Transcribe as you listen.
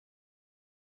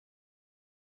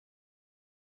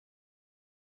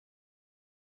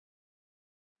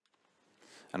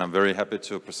And I'm very happy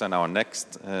to present our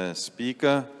next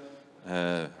speaker,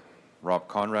 Rob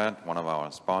Konrad, one of our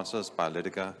sponsors,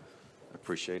 Biolytica.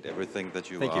 Appreciate everything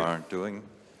that you are doing.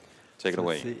 Take it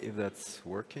away. Let's see if that's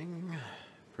working.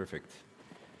 Perfect.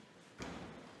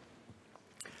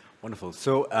 Wonderful.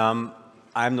 So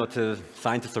I'm not a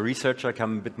scientist or researcher. I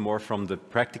come a bit more from the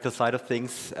practical side of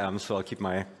things. So I'll keep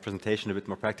my presentation a bit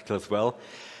more practical as well.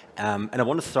 And I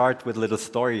want to start with a little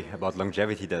story about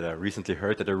longevity that I recently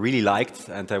heard that I really liked,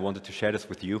 and I wanted to share this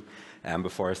with you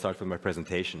before I start with my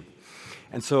presentation.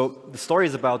 And so the story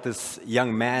is about this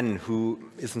young man who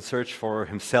is in search for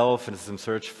himself and is in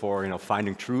search for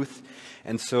finding truth.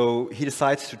 And so he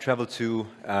decides to travel to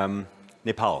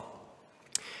Nepal.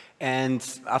 And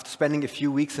after spending a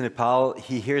few weeks in Nepal,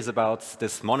 he hears about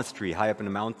this monastery high up in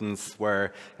the mountains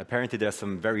where apparently there are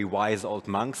some very wise old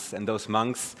monks, and those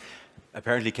monks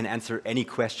apparently can answer any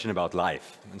question about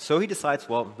life. And so he decides,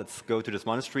 well, let's go to this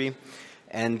monastery.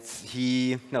 And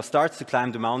he starts to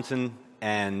climb the mountain,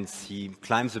 and he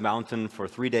climbs the mountain for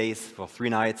 3 days, for 3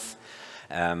 nights,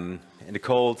 in the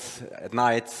cold, at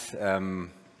night,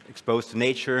 exposed to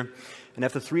nature. And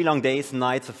after 3 long days and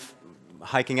nights of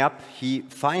hiking up, he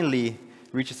finally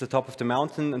reaches the top of the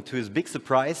mountain, and to his big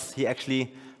surprise, he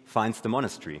actually finds the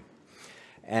monastery.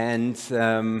 And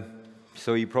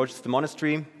so he approaches the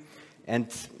monastery, and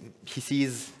he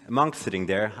sees a monk sitting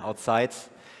there outside,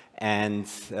 and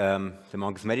the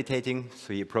monk is meditating.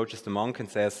 So he approaches the monk and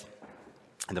says,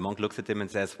 and the monk looks at him and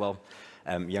says, well,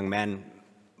 young man,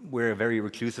 we're a very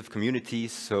reclusive community,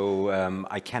 so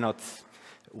I cannot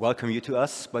welcome you to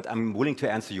us, but I'm willing to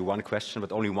answer you one question,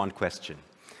 but only one question.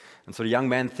 And so the young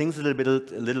man thinks a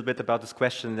little bit about this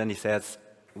question, and then he says,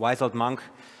 wise old monk,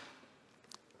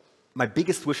 my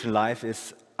biggest wish in life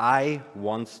is I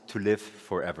want to live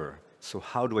forever. So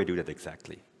how do I do that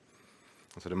exactly?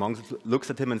 And so the monk looks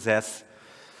at him and says,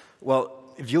 well,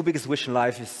 if your biggest wish in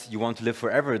life is you want to live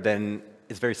forever, then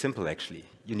it's very simple, actually.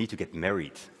 You need to get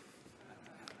married.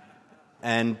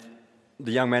 And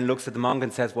the young man looks at the monk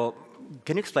and says, well,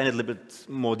 can you explain it a little bit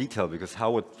more detail? Because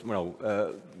how would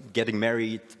getting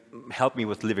married help me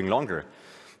with living longer?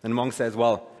 And the monk says,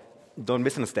 well, don't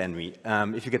misunderstand me.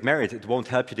 If you get married, it won't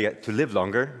help you to live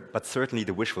longer, but certainly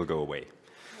the wish will go away.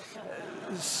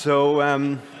 So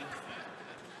I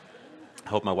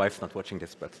hope my wife's not watching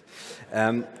this, but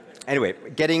anyway,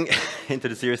 getting into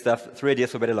the serious stuff, 3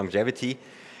 ideas for better longevity.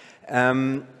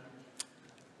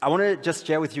 I want to just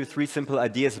share with you 3 simple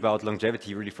ideas about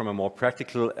longevity, really from a more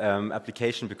practical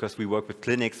application, because we work with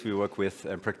clinics, we work with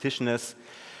practitioners.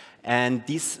 And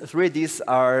these 3 ideas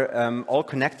are all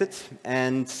connected.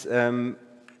 And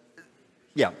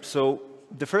yeah, so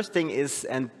the first thing is,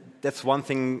 and that's one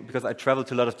thing, because I travel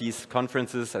to a lot of these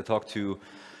conferences, I talk to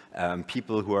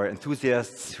people who are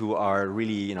enthusiasts, who are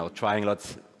really trying a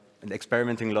lot and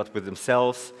experimenting a lot with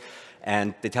themselves.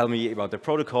 And they tell me about their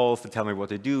protocols, they tell me what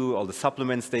they do, all the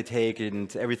supplements they take,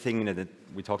 and everything. And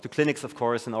we talk to clinics, of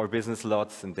course, in our business a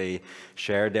lot, and they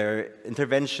share their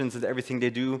interventions and everything they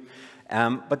do.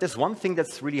 But there's one thing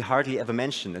that's really hardly ever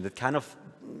mentioned, and it kind of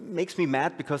makes me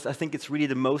mad, because I think it's really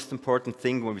the most important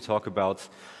thing when we talk about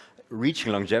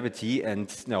reaching longevity and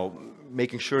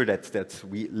making sure that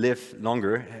we live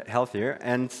longer, healthier.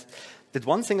 And that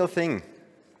one single thing.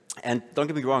 And don't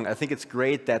get me wrong, I think it's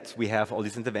great that we have all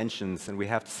these interventions, and we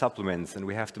have the supplements, and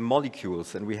we have the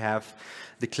molecules, and we have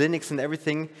the clinics and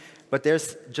everything. But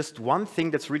there's just one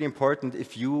thing that's really important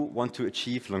if you want to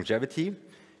achieve longevity,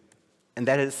 and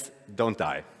that is don't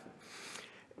die.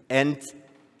 And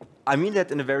I mean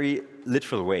that in a very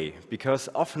literal way, because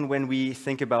often when we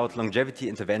think about longevity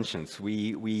interventions,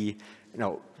 we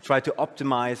try to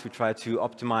optimize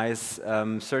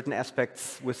certain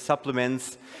aspects with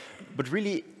supplements, but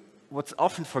really what's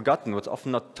often forgotten, what's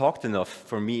often not talked about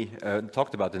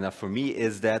enough for me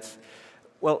is that,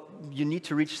 well, you need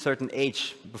to reach a certain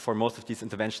age before most of these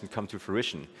interventions come to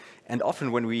fruition. And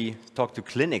often when we talk to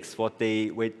clinics, what they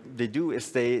do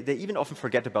is they even often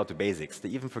forget about the basics. They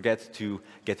even forget to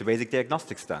get the basic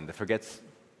diagnostics done. They forget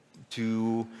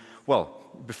to, well,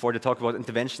 before they talk about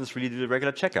interventions, really do the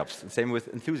regular checkups. And same with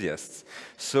enthusiasts.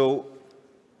 So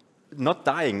not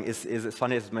dying is, as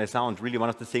funny as it may sound, really one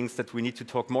of the things that we need to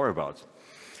talk more about.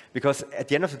 Because at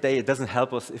the end of the day, it doesn't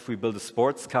help us if we build a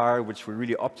sports car, which we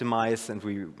really optimize, and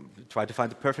we try to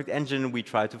find the perfect engine, we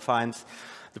try to find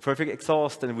the perfect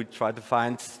exhaust, and we try to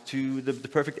find the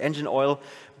perfect engine oil,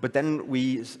 but then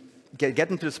we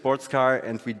get into the sports car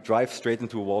and we drive straight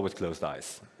into a wall with closed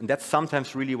eyes. And that's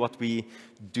sometimes really what we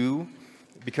do,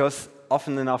 because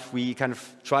often enough we kind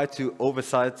of try to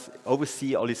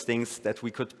oversee all these things that we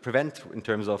could prevent in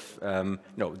terms of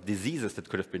diseases that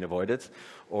could have been avoided,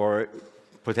 or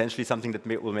potentially something that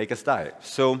will make us die.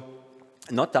 So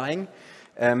not dying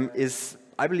is,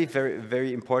 I believe, very,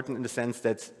 very important in the sense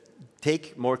that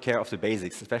take more care of the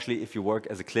basics, especially if you work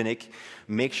as a clinic.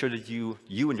 Make sure that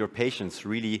you and your patients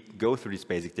really go through these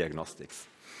basic diagnostics.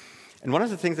 And one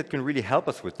of the things that can really help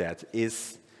us with that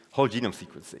is whole genome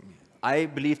sequencing. I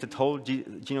believe that whole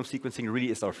genome sequencing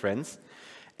really is our friends.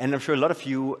 And I'm sure a lot of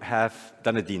you have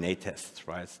done a DNA test,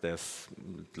 right? There's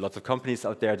lots of companies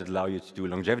out there that allow you to do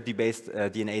longevity-based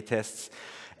DNA tests.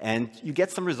 And you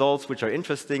get some results which are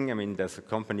interesting. I mean, there's a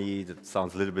company that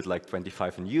sounds a little bit like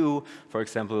 25andYou, for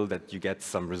example, that you get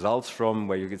some results from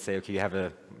where you can say, okay, you have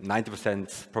a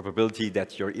 90% probability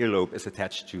that your earlobe is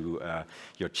attached to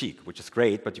your cheek, which is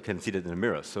great, but you can see that in the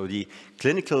mirror. So the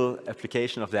clinical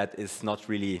application of that is not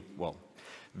really, well,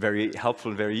 very helpful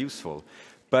and very useful.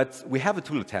 But we have a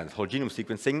tool at hand, whole genome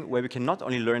sequencing, where we can not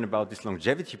only learn about these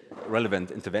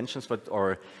longevity-relevant interventions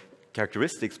or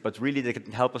characteristics, but really they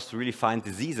can help us to really find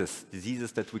diseases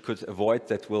that we could avoid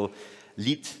that will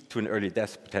lead to an early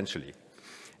death, potentially.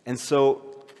 And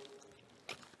so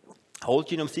whole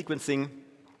genome sequencing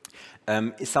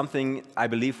is something I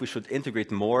believe we should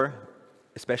integrate more,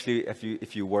 especially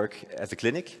if you work as a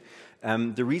clinic.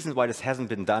 The reason why this hasn't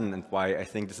been done and why I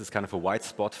think this is kind of a white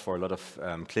spot for a lot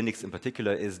of clinics in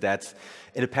particular is that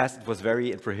in the past it was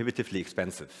very prohibitively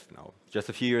expensive. Now, just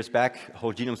a few years back,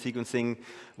 whole genome sequencing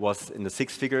was in the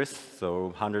 6 figures, so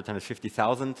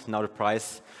 150,000. Now the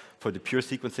price for the pure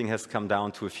sequencing has come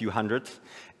down to a few hundred.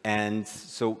 And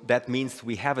so that means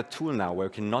we have a tool now where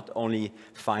we can not only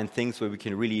find things where we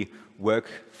can really work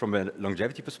from a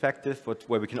longevity perspective, but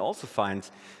where we can also find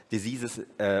diseases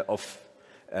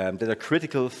that are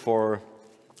critical for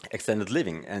extended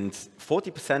living. And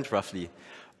 40% roughly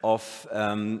of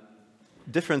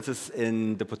differences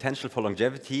in the potential for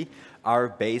longevity are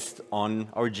based on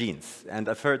our genes. And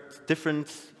I've heard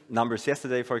different numbers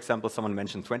yesterday. For example, someone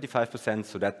mentioned 25%,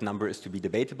 so that number is to be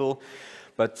debatable.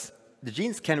 But the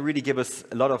genes can really give us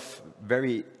a lot of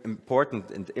very important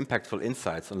and impactful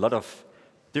insights on a lot of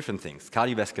different things,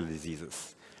 cardiovascular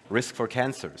diseases, risk for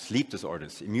cancer, sleep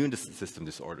disorders, immune system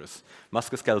disorders,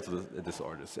 musculoskeletal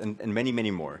disorders, and many,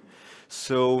 many more.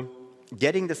 So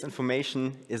getting this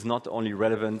information is not only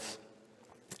relevant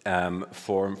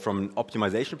from an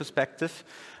optimization perspective,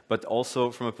 but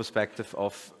also from a perspective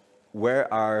of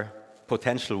where are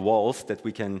potential walls that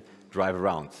we can drive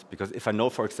around. Because if I know,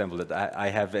 for example, that I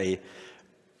have a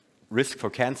risk for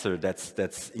cancer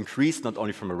that's increased not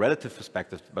only from a relative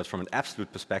perspective, but from an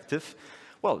absolute perspective,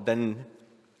 well, then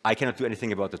I cannot do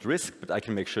anything about that risk, but I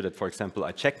can make sure that, for example,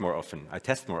 I check more often, I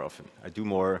test more often, I do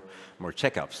more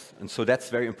checkups. And so that's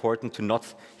very important to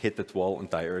not hit that wall and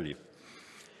die early.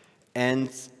 And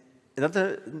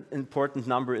another important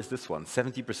number is this one,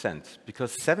 70%,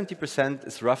 because 70%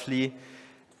 is roughly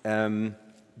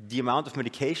the amount of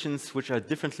medications which are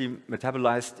differently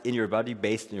metabolized in your body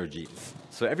based on your genes.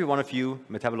 So every one of you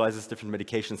metabolizes different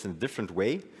medications in a different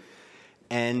way.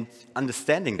 And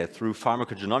understanding that through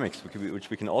pharmacogenomics, which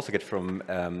we can also get from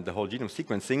the whole genome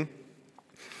sequencing,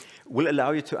 will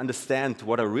allow you to understand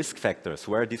what are risk factors,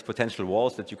 where are these potential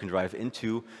walls that you can drive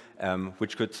into,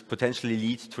 which could potentially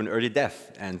lead to an early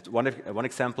death. And one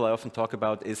example I often talk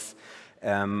about is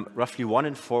roughly 1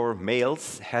 in 4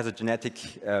 males has a genetic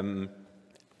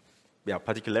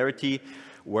particularity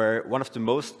where one of the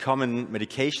most common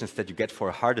medications that you get for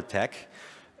a heart attack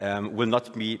will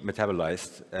not be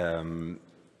metabolized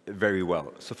very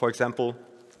well. So for example,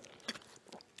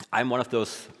 I'm one of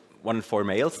those 1 in 4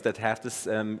 males that have this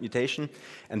mutation,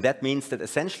 and that means that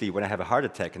essentially when I have a heart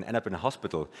attack and end up in a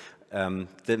hospital,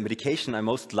 the medication I'm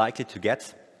most likely to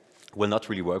get will not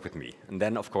really work with me. And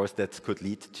then, of course, that could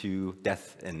lead to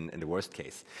death in the worst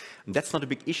case. And that's not a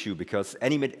big issue because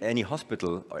any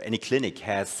hospital or any clinic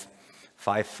has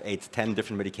 5, 8, 10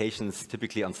 different medications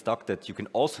typically on stock that you can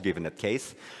also give in that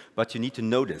case, but you need to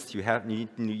know this. You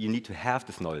need to have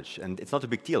this knowledge, and it's not a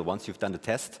big deal. Once you've done the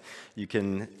test, you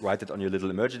can write it on your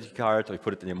little emergency card or you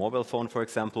put it in your mobile phone, for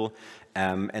example.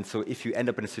 And so if you end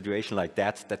up in a situation like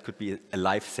that, that could be a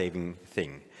life-saving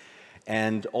thing.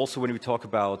 And also when we talk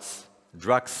about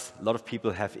drugs, a lot of people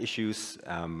have issues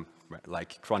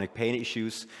like chronic pain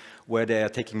issues, where they are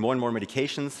taking more and more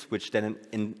medications, which then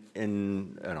in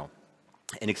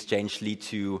exchange lead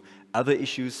to other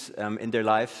issues in their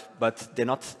life, but they're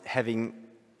not having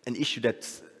an issue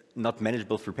that's not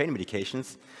manageable through pain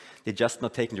medications. They're just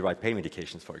not taking the right pain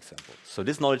medications, for example. So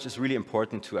this knowledge is really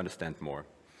important to understand more.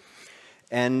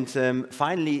 And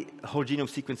finally, whole genome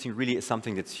sequencing really is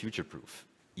something that's future-proof.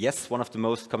 Yes, one of the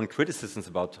most common criticisms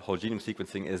about whole genome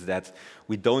sequencing is that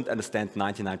we don't understand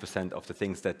 99% of the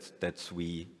things that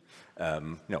we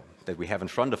have in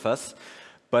front of us.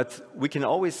 But we can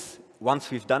always, once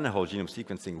we've done a whole genome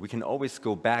sequencing, we can always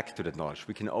go back to that knowledge.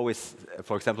 We can always,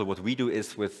 for example, what we do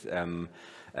is with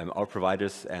our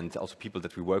providers and also people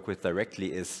that we work with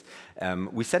directly is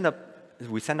we send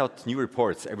out new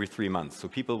reports every 3 months. So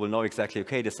people will know exactly,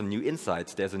 okay, there's some new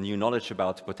insights, there's a new knowledge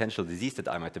about potential disease that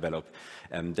I might develop.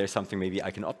 There's something maybe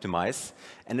I can optimize.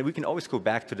 And then we can always go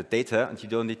back to the data and you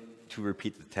don't need to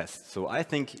repeat the test. So I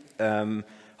think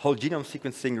whole genome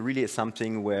sequencing really is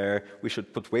something where we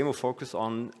should put way more focus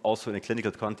on, also in a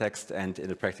clinical context and in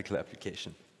a practical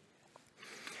application.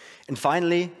 And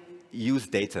finally, use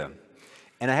data.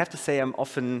 And I have to say I'm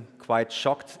often quite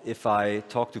shocked if I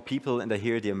talk to people and I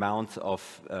hear the amount of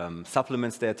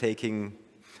supplements they're taking,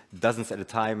 dozens at a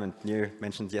time, and Nir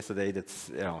mentioned yesterday that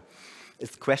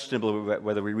it's questionable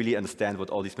whether we really understand what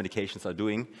all these medications are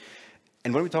doing.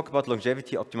 And when we talk about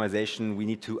longevity optimization, we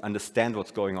need to understand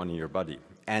what's going on in your body.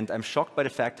 And I'm shocked by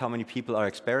the fact how many people are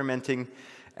experimenting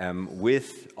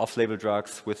with off-label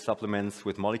drugs, with supplements,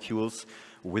 with molecules,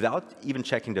 without even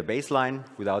checking their baseline,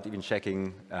 without even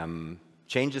checking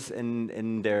changes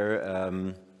in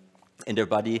their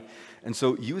body. And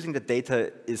so using the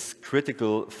data is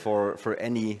critical for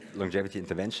any longevity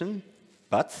intervention.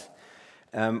 But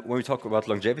when we talk about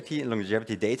longevity and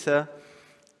longevity data,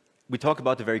 we talk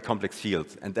about a very complex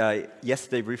field. And I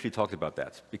yesterday briefly talked about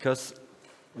that. Because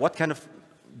what kind of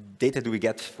data do we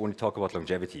get when we talk about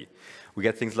longevity? We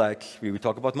get things like, we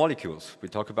talk about molecules, we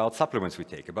talk about supplements we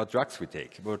take, about drugs we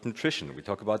take, about nutrition, we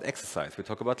talk about exercise, we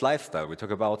talk about lifestyle, we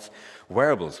talk about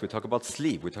wearables, we talk about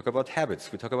sleep, we talk about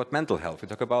habits, we talk about mental health, we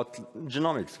talk about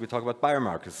genomics, we talk about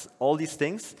biomarkers, all these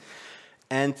things.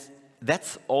 And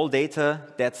that's all data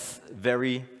that's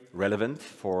very relevant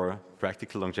for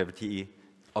practical longevity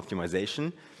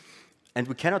optimization. And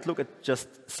we cannot look at just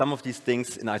some of these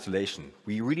things in isolation.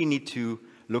 We really need to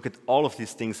look at all of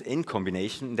these things in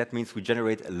combination. That means we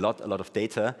generate a lot of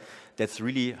data that's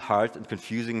really hard and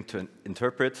confusing to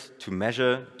interpret, to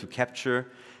measure, to capture,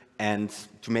 and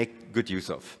to make good use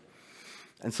of.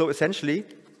 And so essentially,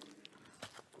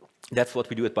 that's what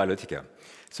we do at Biolytica.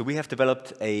 So we have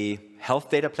developed a health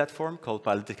data platform called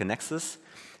Biolytica Nexus,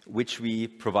 which we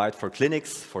provide for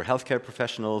clinics, for healthcare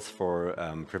professionals, for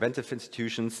preventive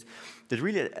institutions, that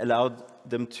really allowed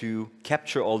them to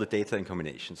capture all the data in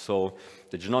combination. So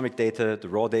the genomic data, the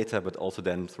raw data, but also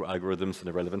then through algorithms and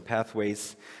the relevant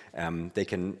pathways. They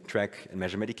can track and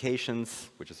measure medications,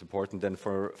 which is important then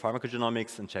for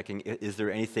pharmacogenomics and checking, is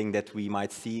there anything that we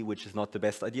might see which is not the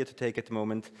best idea to take at the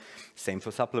moment? Same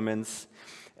for supplements.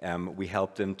 We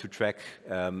help them to track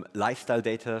lifestyle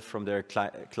data from their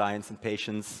clients and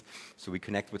patients. So we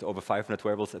connect with over 500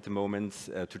 wearables at the moment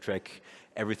to track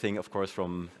everything, of course,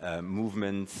 from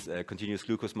movements, continuous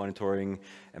glucose monitoring,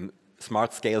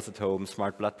 smart scales at home,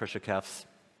 smart blood pressure cuffs,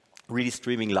 really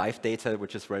streaming live data,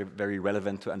 which is very, very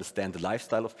relevant to understand the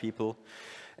lifestyle of people.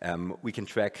 We can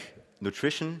track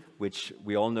nutrition, which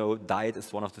we all know diet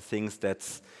is one of the things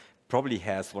that's probably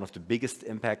has one of the biggest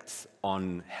impacts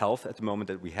on health at the moment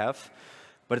that we have,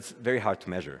 but it's very hard to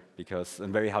measure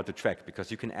and very hard to track, because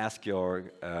you can ask your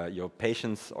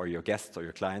patients or your guests or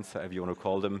your clients, however you want to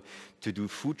call them, to do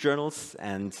food journals.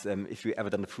 And if you've ever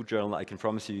done a food journal, I can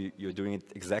promise you, you're doing it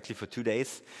exactly for 2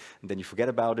 days, and then you forget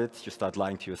about it, you start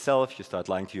lying to yourself, you start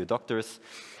lying to your doctors.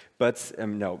 But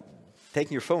no,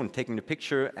 taking your phone, taking the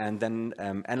picture, and then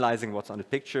analyzing what's on the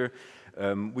picture,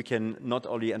 we can not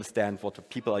only understand what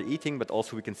people are eating, but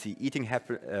also we can see eating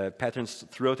patterns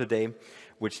throughout the day,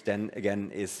 which then,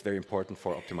 again, is very important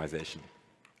for optimization.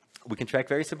 We can track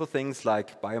very simple things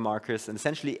like biomarkers and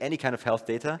essentially any kind of health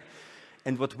data.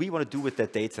 And what we want to do with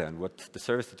that data and what the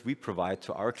service that we provide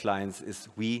to our clients is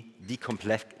we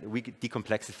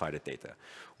decomplexify the data.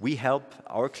 We help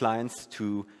our clients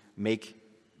to make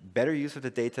better use of the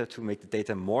data, to make the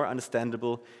data more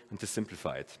understandable, and to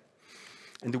simplify it.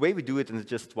 And the way we do it, and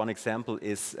just one example,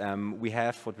 is we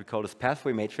have what we call this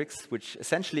pathway matrix, which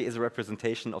essentially is a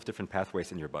representation of different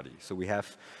pathways in your body. So we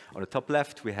have, on the top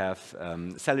left, we have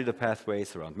cellular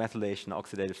pathways around methylation,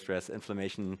 oxidative stress,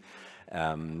 inflammation,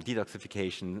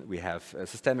 detoxification. We have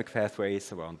systemic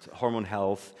pathways around hormone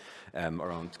health,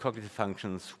 around cognitive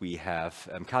functions. We have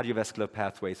cardiovascular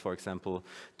pathways, for example,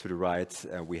 to the right.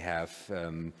 We have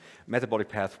metabolic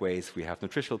pathways. We have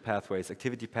nutritional pathways,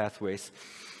 activity pathways.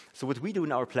 So what we do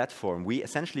in our platform, we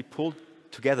essentially pull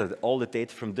together all the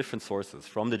data from different sources,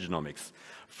 from the genomics,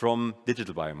 from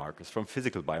digital biomarkers, from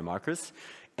physical biomarkers,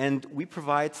 and we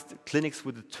provide clinics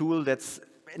with a tool that's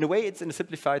in a way, it's in a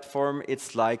simplified form.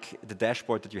 It's like the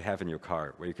dashboard that you have in your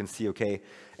car, where you can see, okay,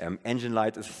 engine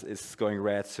light is going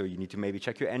red, so you need to maybe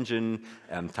check your engine,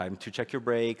 time to check your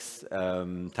brakes,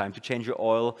 time to change your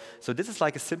oil. So this is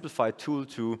like a simplified tool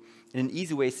to, in an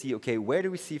easy way, see, okay, where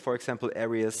do we see, for example,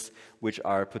 areas which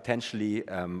are potentially,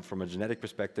 from a genetic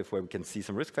perspective, where we can see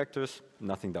some risk factors,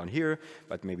 nothing down here,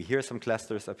 but maybe here are some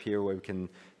clusters up here where we can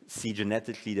see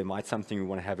genetically there might something we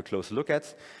want to have a closer look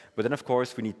at. But then, of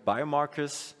course, we need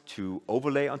biomarkers to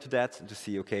overlay onto that and to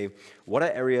see, okay, what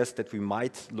are areas that we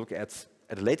might look at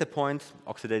a later point,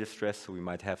 oxidative stress, so we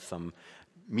might have some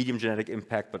medium genetic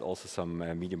impact, but also some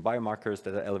medium biomarkers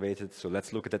that are elevated. So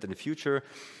let's look at that in the future.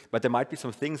 But there might be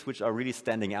some things which are really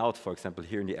standing out. For example,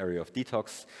 here in the area of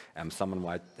detox, someone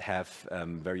might have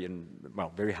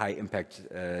very high impact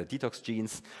detox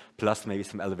genes, plus maybe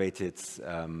some elevated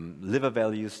liver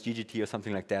values, GGT or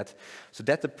something like that. So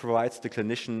that provides the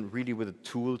clinician really with a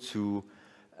tool to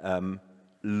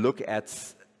look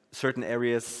at certain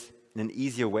areas in an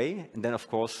easier way, and then, of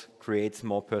course, create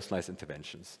more personalized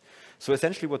interventions. So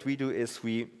essentially what we do is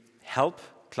we help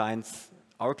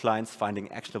our clients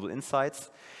finding actionable insights,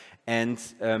 and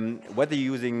whether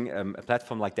you're using a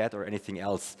platform like that or anything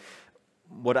else,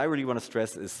 what I really want to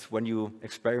stress is when you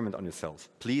experiment on yourself,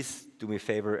 please do me a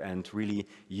favor and really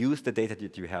use the data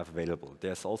that you have available.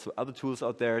 There's also other tools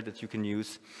out there that you can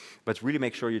use, but really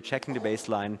make sure you're checking the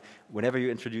baseline. Whenever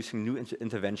you're introducing new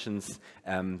interventions,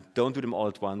 don't do them all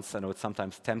at once. I know it's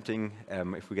sometimes tempting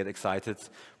if we get excited,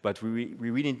 but we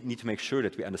really need to make sure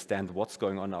that we understand what's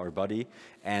going on in our body,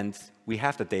 and we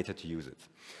have the data to use it.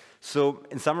 So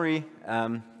in summary,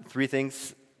 3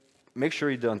 things. Make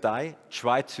sure you don't die.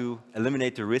 Try to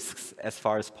eliminate the risks as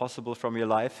far as possible from your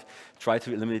life. Try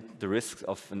to eliminate the risks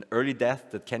of an early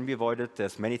death that can be avoided.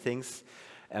 There's many things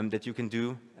that you can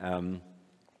do.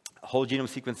 Whole genome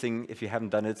sequencing, if you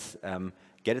haven't done it,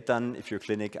 get it done. If you're a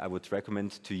clinic, I would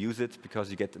recommend to use it because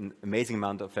you get an amazing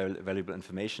amount of valuable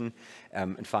information.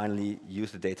 And finally,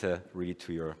 use the data really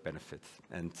to your benefit.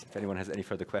 And if anyone has any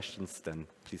further questions, then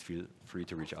please feel free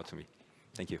to reach out to me.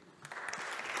 Thank you.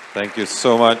 Thank you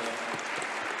so much.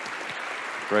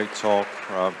 Great talk,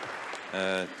 Rob.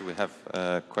 Do we have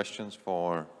questions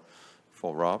for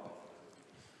Rob?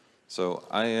 So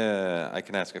I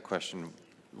can ask a question.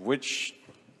 Which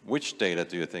data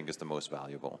do you think is the most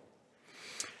valuable?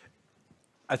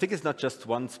 I think it's not just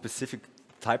one specific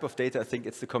type of data. I think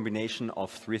it's the combination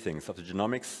of 3 things: of the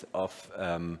genomics, of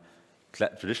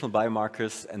traditional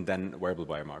biomarkers, and then wearable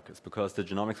biomarkers, because the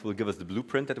genomics will give us the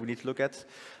blueprint that we need to look at.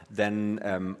 Then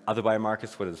other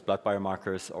biomarkers, whether it's blood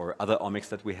biomarkers or other omics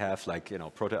that we have, like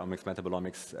proteomics,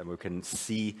 metabolomics, we can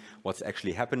see what's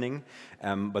actually happening.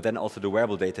 But then also the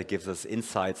wearable data gives us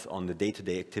insights on the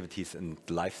day-to-day activities and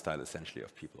lifestyle, essentially,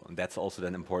 of people. And that's also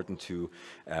then important to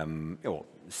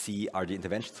see, are the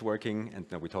interventions working?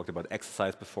 And we talked about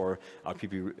exercise before. Are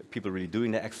people really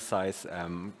doing the exercise?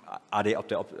 Are they at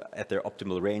their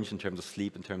optimal range in terms of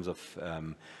sleep, in terms of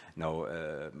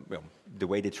the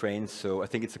way they train? So I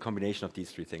think it's a combination of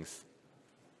these 3 things.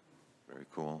 Very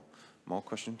cool. More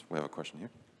questions? We have a question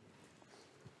here.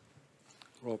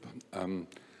 Rob,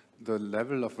 the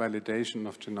level of validation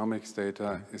of genomics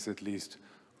data is at least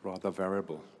rather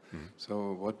variable.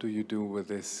 So what do you do with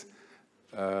this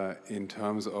in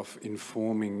terms of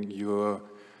informing your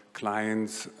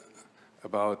clients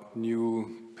about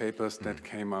new papers that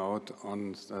came out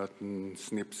on certain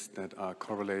SNPs that are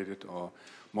correlated or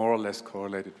more or less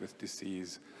correlated with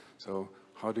disease? So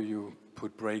how do you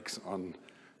put brakes on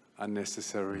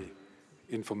unnecessary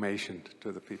information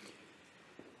to the people?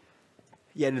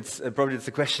 Yeah, and it's probably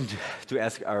a question to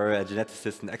ask our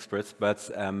geneticists and experts, but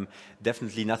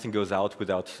definitely nothing goes out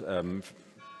without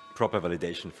proper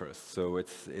validation first. So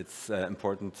it's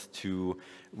important to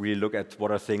really look at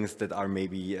what are things that are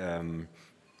maybe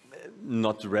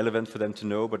not relevant for them to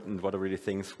know, but what are really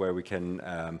things where we can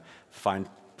find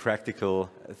practical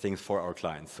things for our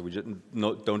clients. So we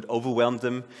don't overwhelm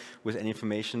them with any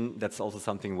information. That's also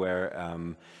something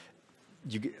where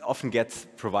you often get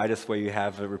providers where you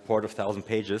have a report of 1,000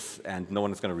 pages and no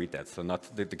one is going to read that. So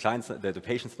not the clients, the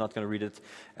patient's not going to read it,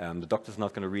 the doctor's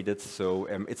not going to read it. So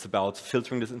it's about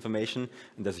filtering this information,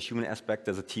 and there's a human aspect,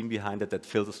 there's a team behind it that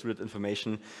filters through that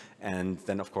information, and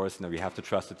then of course we have to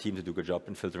trust the team to do a good job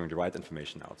in filtering the right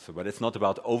information out. So, but it's not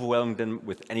about overwhelming them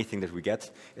with anything that we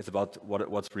get. It's about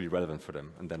what's really relevant for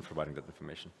them, and then providing that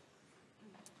information.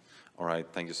 All right,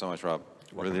 thank you so much, Rob.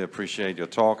 Really appreciate your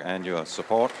talk and your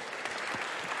support.